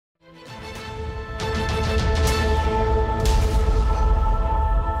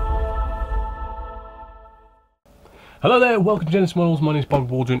Hello there, welcome to Genesis Models. My name is Bob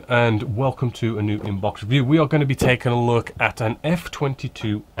Waldron and welcome to a new inbox review. We are going to be taking a look at an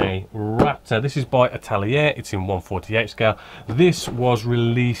F-22A Raptor. This is by Italeri, it's in 1/48 scale. This was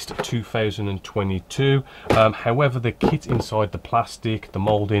released 2022. However, the kit inside the plastic, the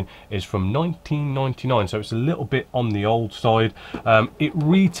moulding, is from 1999, so it's a little bit on the old side. It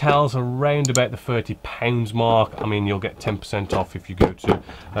retails around about the £30 mark. I mean, you'll get 10% off if you go to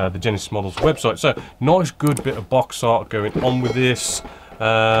the Genesis Models website. So, nice, good bit of box art going on with this.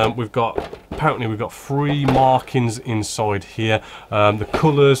 Apparently we've got 3 markings inside here. The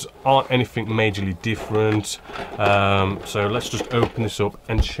colours aren't anything majorly different, so let's just open this up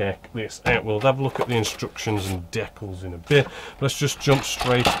and check this out. We'll have a look at the instructions and decals in a bit. Let's just jump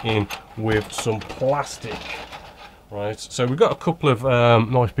straight in with some plastic. Right, so we've got a couple of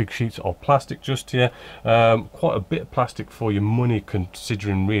nice big sheets of plastic just here. Quite a bit of plastic for your money,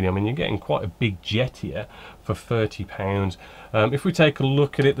 considering, really. I mean, you're getting quite a big jet here for £30. If we take a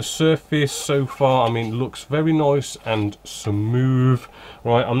look at it, the surface so far, I mean, looks very nice and smooth.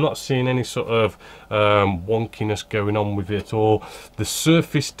 Right, I'm not seeing any sort of wonkiness going on with it at all. The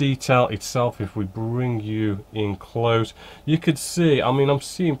surface detail itself, if we bring you in close, you could see, I mean, I'm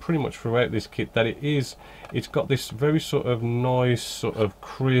seeing pretty much throughout this kit that it's got this very sort of nice, sort of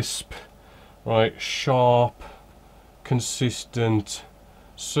crisp, right, sharp, consistent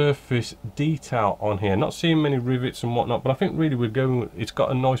surface detail on here. Not seeing many rivets and whatnot, but I think really it's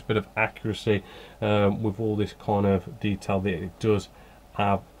got a nice bit of accuracy with all this kind of detail that it does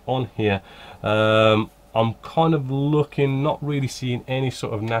have on here. I'm kind of looking, not really seeing any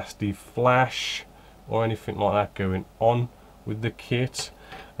sort of nasty flash or anything like that going on with the kit.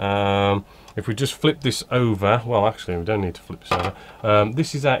 If we just flip this over, well, actually we don't need to flip this over.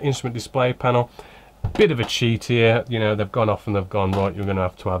 This is our instrument display panel. Bit of a cheat here, you know, they've gone off and they've gone, right, you're going to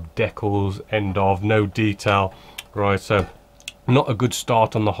have decals, end of, no detail, right, so not a good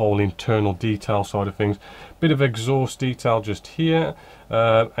start on the whole internal detail side of things. Bit of exhaust detail just here.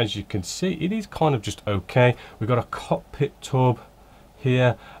 As you can see, it is kind of just okay. We've got a cockpit tub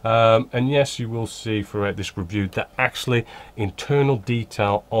here, and yes, you will see throughout this review that actually internal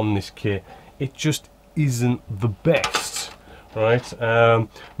detail on this kit, it just isn't the best. Right,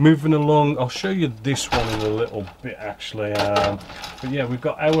 moving along, I'll show you this one in a little bit actually, but yeah, we've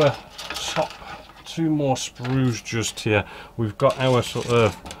got our top 2 more sprues just here. We've got our sort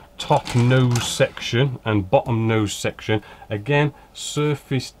of top nose section and bottom nose section. Again,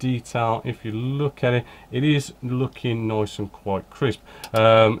 surface detail, if you look at it, it is looking nice and quite crisp. You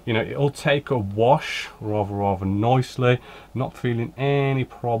know, it'll take a wash rather nicely. Not feeling any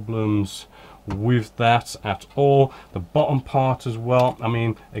problems with that at all. The bottom part as well, I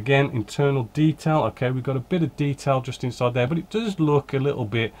mean, again, internal detail, okay, we've got a bit of detail just inside there, but it does look a little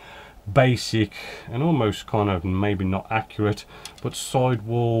bit basic and almost kind of maybe not accurate. But side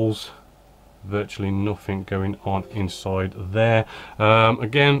walls, virtually nothing going on inside there.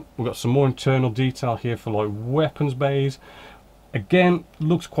 Again, we've got some more internal detail here for like weapons bays. Again,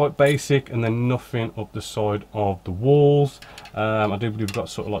 looks quite basic, and then nothing up the side of the walls. I do believe we've got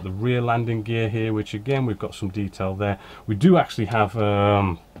sort of like the rear landing gear here, which again, we've got some detail there. We do actually have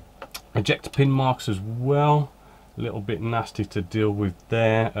ejector pin marks as well. A little bit nasty to deal with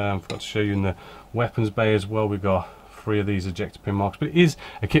there. Forgot to show you in the weapons bay as well. We've got 3 of these ejector pin marks, but it is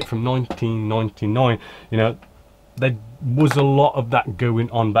a kit from 1999. You know, there was a lot of that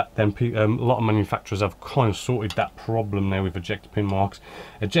going on back then. A lot of manufacturers have kind of sorted that problem now with ejector pin marks.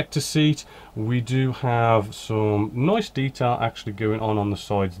 Ejector seat, we do have some nice detail actually going on the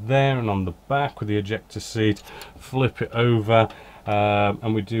sides there and on the back with the ejector seat. Flip it over,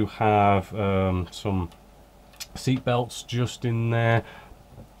 and we do have some seat belts just in there.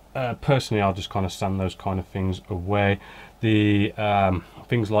 Personally, I'll just kind of sand those kind of things away. The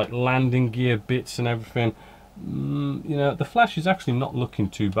things like landing gear bits and everything, you know, the flash is actually not looking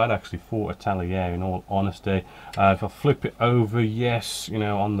too bad actually for Italeri, in all honesty. If I flip it over, yes, you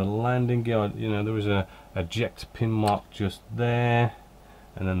know, on the landing gear, you know, there is a ejector pin mark just there,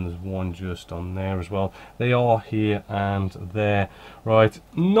 and then there's one just on there as well. They are here and there, right,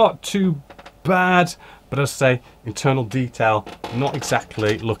 not too bad, but as I say, internal detail not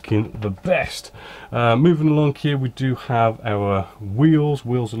exactly looking the best. Moving along here, we do have our wheels.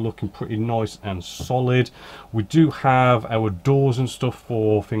 Wheels are looking pretty nice and solid. We do have our doors and stuff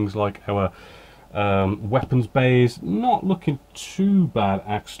for things like our weapons bays. Not looking too bad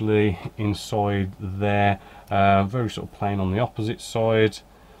actually inside there. Very sort of plain on the opposite side.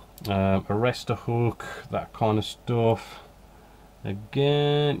 Arrestor hook, that kind of stuff.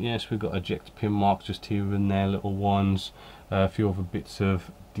 Again, yes, we've got ejector pin marks just here and there, little ones. A few other bits of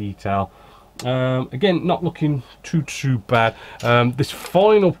detail. Again, not looking too bad. This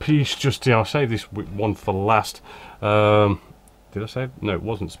final piece just here, I'll say this one for last. Did I say? No, it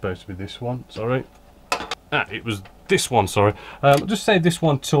wasn't supposed to be this one, sorry. It was this one, sorry. I'll just say this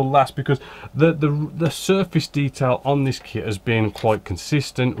one till last because the surface detail on this kit has been quite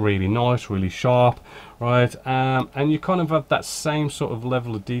consistent, really nice, really sharp, right? And you kind of have that same sort of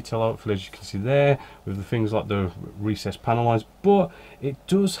level of detail, hopefully, as you can see there, with the things like the recessed panel lines, but it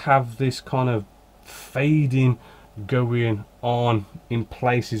does have this kind of fading going on in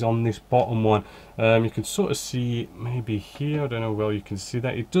places on this bottom one. You can sort of see maybe here, I don't know, well, you can see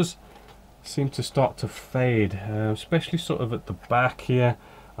that it does seem to start to fade, especially sort of at the back here.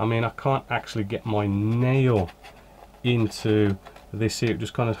 I mean, I can't actually get my nail into this here. It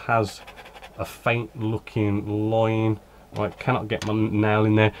just kind of has a faint looking line. Right, cannot get my nail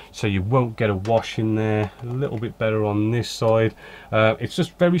in there, so you won't get a wash in there. A little bit better on this side. It's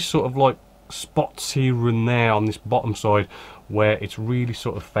just very sort of like spots here and there on this bottom side where it's really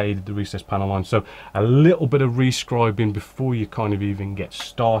sort of faded the recessed panel line, so a little bit of rescribing before you kind of even get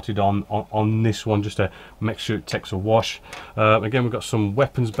started on this one, just to make sure it takes a wash. Again, we've got some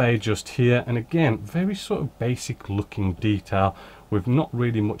weapons bay just here, and again, very sort of basic looking detail with not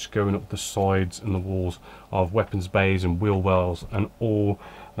really much going up the sides and the walls of weapons bays and wheel wells and all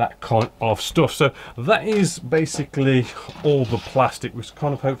that kind of stuff. So that is basically all the plastic, which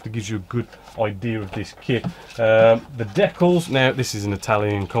kind of hopefully gives you a good idea of this kit. The decals, now this is an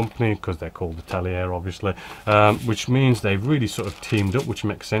Italian company because they're called Italeri, obviously, which means they've really sort of teamed up, which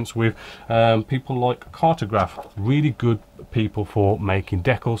makes sense, with people like Cartograph, really good people for making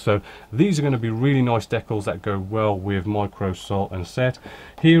decals. So these are going to be really nice decals that go well with micro, salt and set.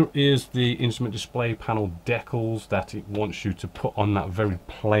 Here is the instrument display panel decals that it wants you to put on that very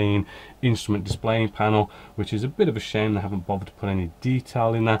plain instrument display panel, which is a bit of a shame they haven't bothered to put any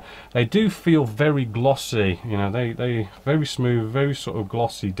detail in there. They do feel very glossy, you know, they very smooth, very sort of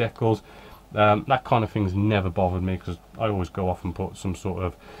glossy decals. That kind of thing's never bothered me because I always go off and put some sort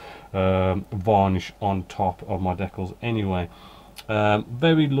of varnish on top of my decals anyway.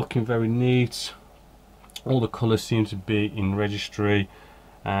 Looking very neat. All the colours seem to be in registry.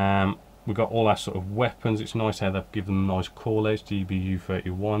 We've got all our sort of weapons. It's nice how they've given them nice call outs, GBU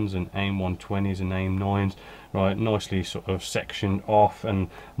 31s and AIM 120s and AIM 9s, right, nicely sort of sectioned off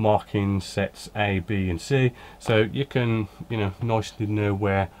and marking sets A, B and C, so you can, you know, nicely know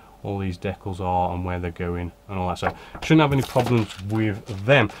where all these decals are and where they're going and all that, so shouldn't have any problems with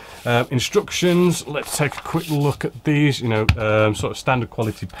them. Instructions, let's take a quick look at these. You know, sort of standard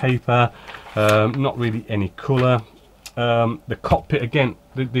quality paper, not really any colour. The cockpit, again,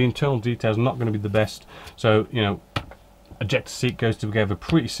 the internal details not going to be the best, so you know, ejector seat goes together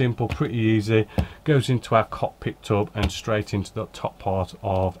pretty simple, pretty easy, goes into our cockpit tub and straight into the top part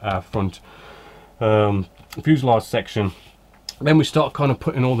of our front fuselage section. Then we start kind of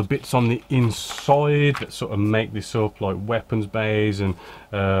putting all the bits on the inside that sort of make this up, like weapons bays and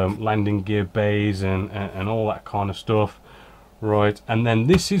landing gear bays and all that kind of stuff. Right, and then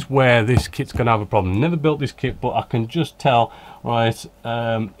this is where this kit's gonna have a problem. Never built this kit, but I can just tell, right,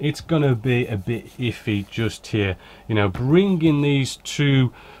 it's gonna be a bit iffy just here. You know, bringing these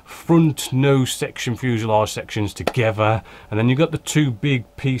two front nose section fuselage sections together, and then you've got the two big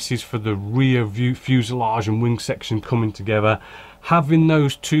pieces for the rear view fuselage and wing section coming together. Having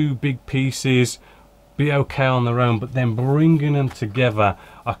those two big pieces be okay on their own, but then bringing them together,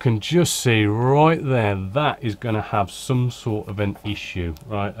 I can just see right there that is going to have some sort of an issue,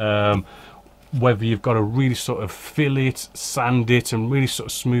 right? Whether you've got to really sort of fill it, sand it and really sort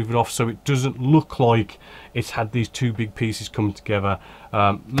of smooth it off so it doesn't look like it's had these two big pieces coming together.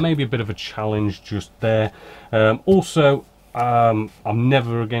 Maybe a bit of a challenge just there. Also, I've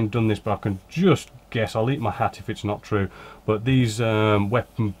never again done this, but I can just guess, I'll eat my hat if it's not true, but these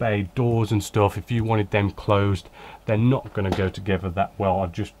weapon bay doors and stuff, if you wanted them closed, they're not going to go together that well. I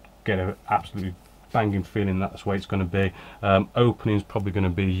just get an absolutely banging feeling that's the way it's going to be. Opening is probably going to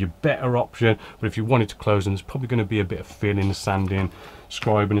be your better option, but if you wanted to close them, there's probably going to be a bit of filling, sanding,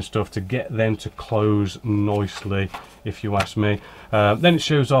 scribing and stuff to get them to close nicely, if you ask me. Then it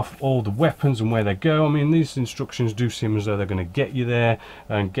shows off all the weapons and where they go. I mean, these instructions do seem as though they're going to get you there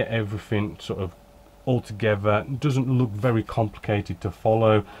and get everything sort of all together. It doesn't look very complicated to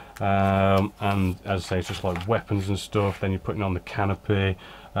follow, and as I say, it's just like weapons and stuff. Then you're putting on the canopy,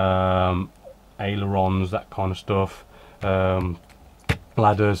 ailerons, that kind of stuff,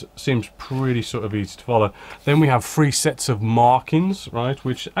 ladders. Seems pretty sort of easy to follow. Then we have 3 sets of markings, right,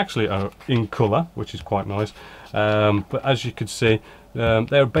 which actually are in colour, which is quite nice, but as you can see,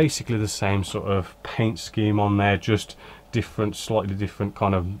 they're basically the same sort of paint scheme on there, just different, slightly different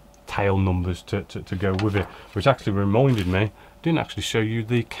kind of tail numbers to go with it, which actually reminded me, didn't actually show you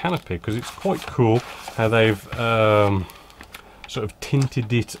the canopy, because it's quite cool how they've sort of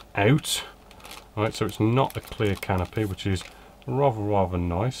tinted it out. Right, so it's not a clear canopy, which is rather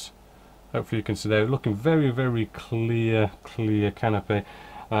nice. Hopefully you can see they're looking very clear canopy.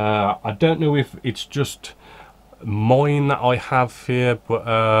 I don't know if it's just mine that I have here,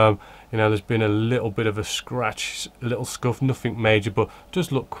 but you know, there's been a little bit of a scratch, a little scuff, nothing major, but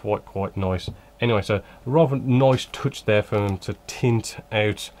does look quite nice. Anyway, so rather nice touch there for them to tint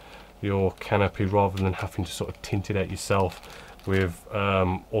out your canopy rather than having to sort of tint it out yourself with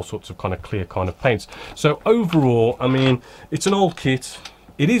all sorts of kind of clear kind of paints. So overall, I mean, it's an old kit.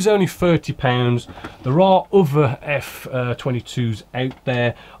 It is only £30. There are other F-22s out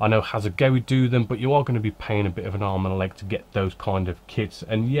there. I know Hasegawa do them, but you are going to be paying a bit of an arm and a leg to get those kind of kits.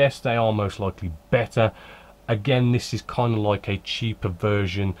 And yes, they are most likely better. Again, this is kind of like a cheaper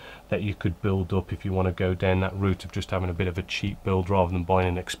version that you could build up if you want to go down that route of just having a bit of a cheap build rather than buying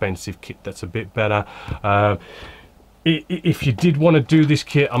an expensive kit that's a bit better. If you did want to do this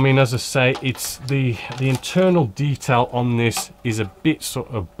kit, I mean, as I say, it's the internal detail on this is a bit sort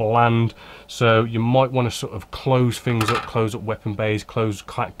of bland, so you might want to sort of close things up, close up weapon bays, close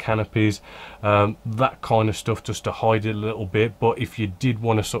canopies, that kind of stuff, just to hide it a little bit. But if you did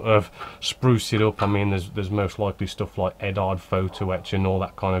want to sort of spruce it up, I mean, there's most likely stuff like Edard photo etch and all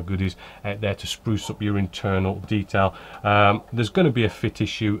that kind of goodies out there to spruce up your internal detail. There's going to be a fit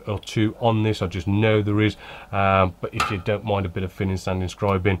issue or two on this, I just know there is, but if you don't mind a bit of thinning, sanding,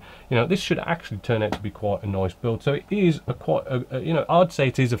 scribing, you know, this should actually turn out to be quite a nice build. So it is you know, I'd say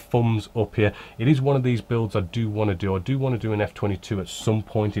it is a thumbs up here. It is one of these builds I do want to do. I do want to do an F-22 at some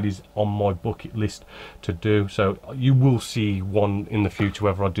point. It is on my bucket list to do, so you will see one in the future,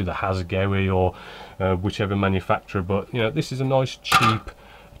 whether I do the Hasegawa or whichever manufacturer. But you know, this is a nice, cheap,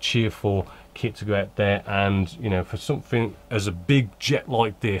 cheerful kit to go out there, and you know, for something as a big jet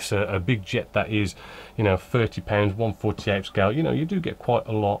like this, a big jet that is, you know, £30, 1/48 scale, you know, you do get quite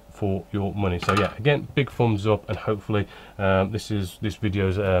a lot for your money. So yeah, again, big thumbs up, and hopefully this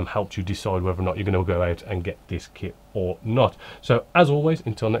video's helped you decide whether or not you're going to go out and get this kit or not. So as always,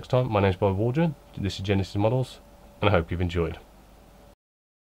 until next time, my name's Bob Waldron, this is Genesis Models, and I hope you've enjoyed.